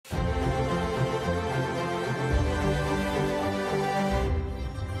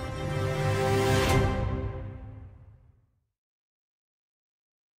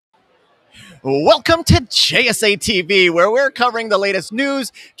Welcome to JSA TV, where we're covering the latest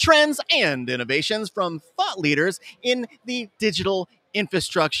news, trends, and innovations from thought leaders in the digital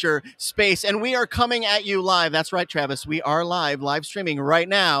infrastructure space. And we are coming at you live. That's right, Travis. We are live streaming right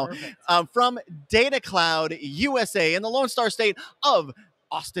now from Datacloud USA in the Lone Star State of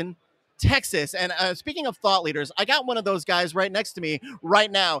Austin, Texas. And speaking of thought leaders, I got one of those guys right next to me right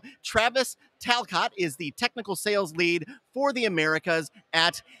now. Travis Talcott is the technical sales lead for the Americas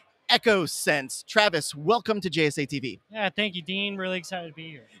at EkkoSense. Travis, welcome to JSA TV. Yeah, thank you, Dean. Really excited to be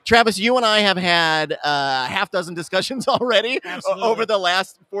here. Travis, you and I have had a half dozen discussions already over the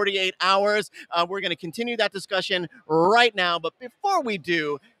last 48 hours. We're going to continue that discussion right now. But before we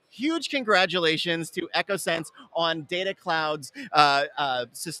do, huge congratulations to EkkoSense on Datacloud's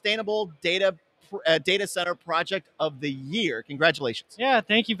Sustainable Data Center Project of the Year. Congratulations. Yeah,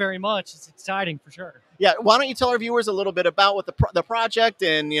 thank you very much. It's exciting for sure. Yeah, why don't you tell our viewers a little bit about what the project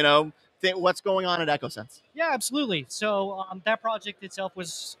and, what's going on at EkkoSense? Yeah, absolutely. So that project itself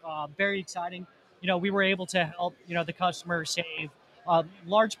was very exciting. We were able to help, the customer save a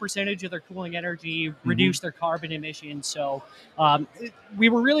large percentage of their cooling energy, reduce their carbon emissions. So we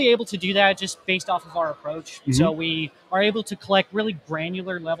were really able to do that just based off of our approach. So we are able to collect really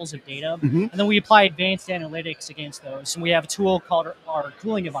granular levels of data, and then we apply advanced analytics against those. And we have a tool called our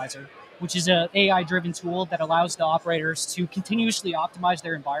Cooling Advisor, which is an AI-driven tool that allows the operators to continuously optimize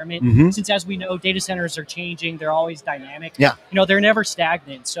their environment. Since, as we know, data centers are changing, they're always dynamic. Yeah. They're never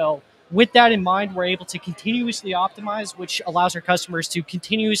stagnant. So with that in mind, we're able to continuously optimize, which allows our customers to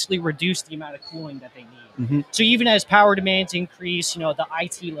continuously reduce the amount of cooling that they need. So even as power demands increase, the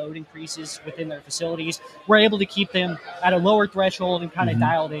IT load increases within their facilities, we're able to keep them at a lower threshold and kind of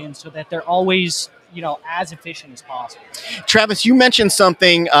dialed in so that they're always as efficient as possible. Travis, you mentioned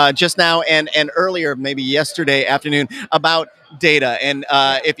something just now and earlier, maybe yesterday afternoon, about data. And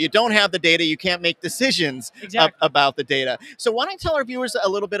if you don't have the data, you can't make decisions about the data. So why don't you tell our viewers a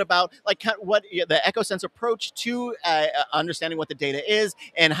little bit about what the EkkoSense approach to understanding what the data is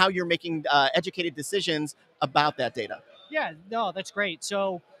and how you're making educated decisions about that data? Yeah, no, that's great.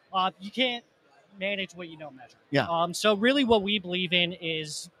 So you can't manage what you don't measure. Yeah. So really what we believe in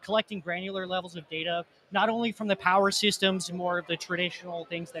is collecting granular levels of data, not only from the power systems and more of the traditional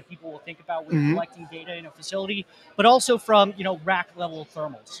things that people will think about when collecting data in a facility, but also from, rack level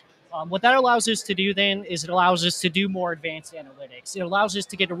thermals. What that allows us to do then is it allows us to do more advanced analytics. It allows us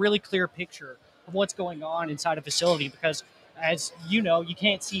to get a really clear picture of what's going on inside a facility because, as you know, you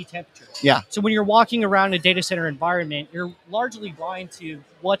can't see temperature. Yeah. So when you're walking around a data center environment, you're largely blind to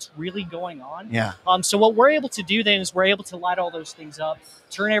what's really going on. Yeah. So what we're able to do then is we're able to light all those things up,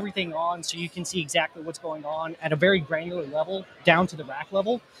 turn everything on so you can see exactly what's going on at a very granular level down to the rack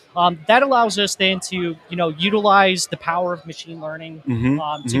level. That allows us then to, utilize the power of machine learning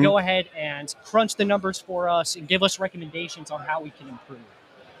to go ahead and crunch the numbers for us and give us recommendations on how we can improve.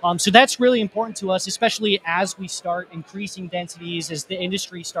 So that's really important to us, especially as we start increasing densities, as the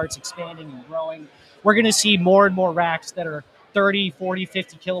industry starts expanding and growing. We're going to see more and more racks that are 30, 40,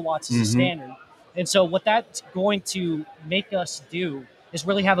 50 kilowatts as a standard. And so what that's going to make us do is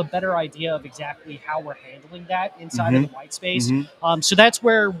really have a better idea of exactly how we're handling that inside of the white space. So that's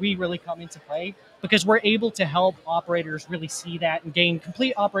where we really come into play because we're able to help operators really see that and gain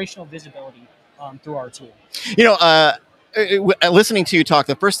complete operational visibility through our tool. Listening to you talk,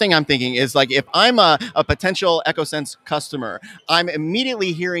 the first thing I'm thinking is if I'm a potential EkkoSense customer, I'm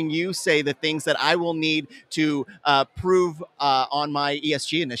immediately hearing you say the things that I will need to prove on my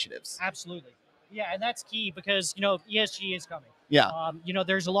ESG initiatives. Absolutely. Yeah, and that's key because, ESG is coming. Yeah.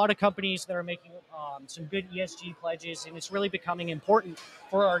 There's a lot of companies that are making some good ESG pledges, and it's really becoming important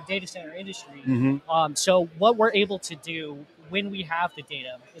for our data center industry. So what we're able to do when we have the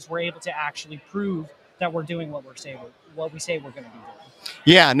data is we're able to actually prove that we're doing what we say we're going to be doing.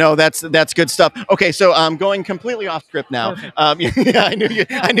 Yeah, no, that's good stuff. Okay, so I'm going completely off script now. Yeah,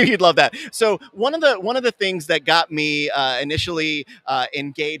 I knew you'd love that. So one of the things that got me initially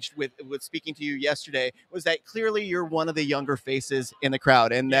engaged with speaking to you yesterday was that clearly you're one of the younger faces in the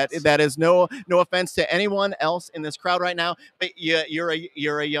crowd, and that is no offense to anyone else in this crowd right now, but you're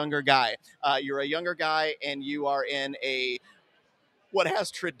a younger guy. You're a younger guy, and you are in what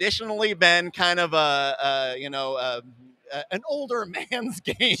has traditionally been kind of an older man's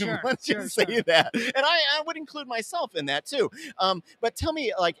game. Let's just say that. And I would include myself in that too. But tell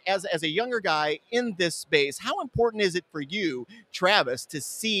me, as a younger guy in this space, how important is it for you, Travis, to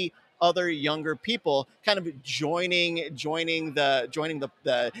see other younger people kind of joining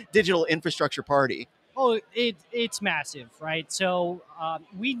the digital infrastructure party? Oh, it's massive, right? So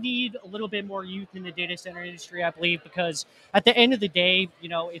we need a little bit more youth in the data center industry, I believe, because at the end of the day,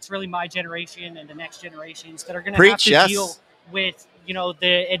 it's really my generation and the next generations that are going to have Preach, to deal yes. with,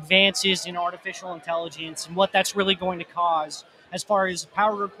 the advances in artificial intelligence and what that's really going to cause as far as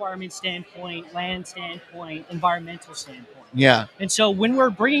power requirement standpoint, land standpoint, environmental standpoint. Yeah. And so when we're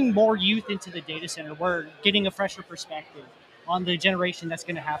bringing more youth into the data center, we're getting a fresher perspective on the generation that's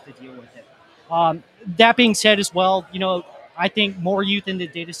going to have to deal with it. That being said, as well, I think more youth in the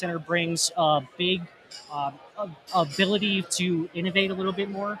data center brings a big ability to innovate a little bit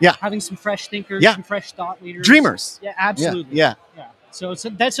more. Yeah. Having some fresh thinkers, Yeah. some fresh thought leaders, Dreamers. Yeah, absolutely. Yeah. Yeah. So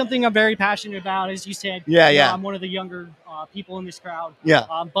that's something I'm very passionate about. As you said, Yeah. I'm one of the younger people in this crowd. Yeah.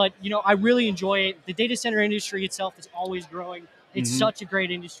 But I really enjoy it. The data center industry itself is always growing. It's such a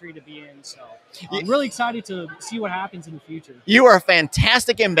great industry to be in. So I'm really excited to see what happens in the future. You are a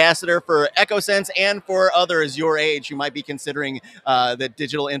fantastic ambassador for EkkoSense and for others your age who might be considering the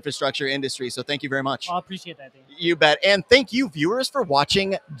digital infrastructure industry. So thank you very much. I appreciate that, Dan. You bet. And thank you, viewers, for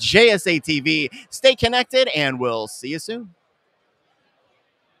watching JSA TV. Stay connected, and we'll see you soon.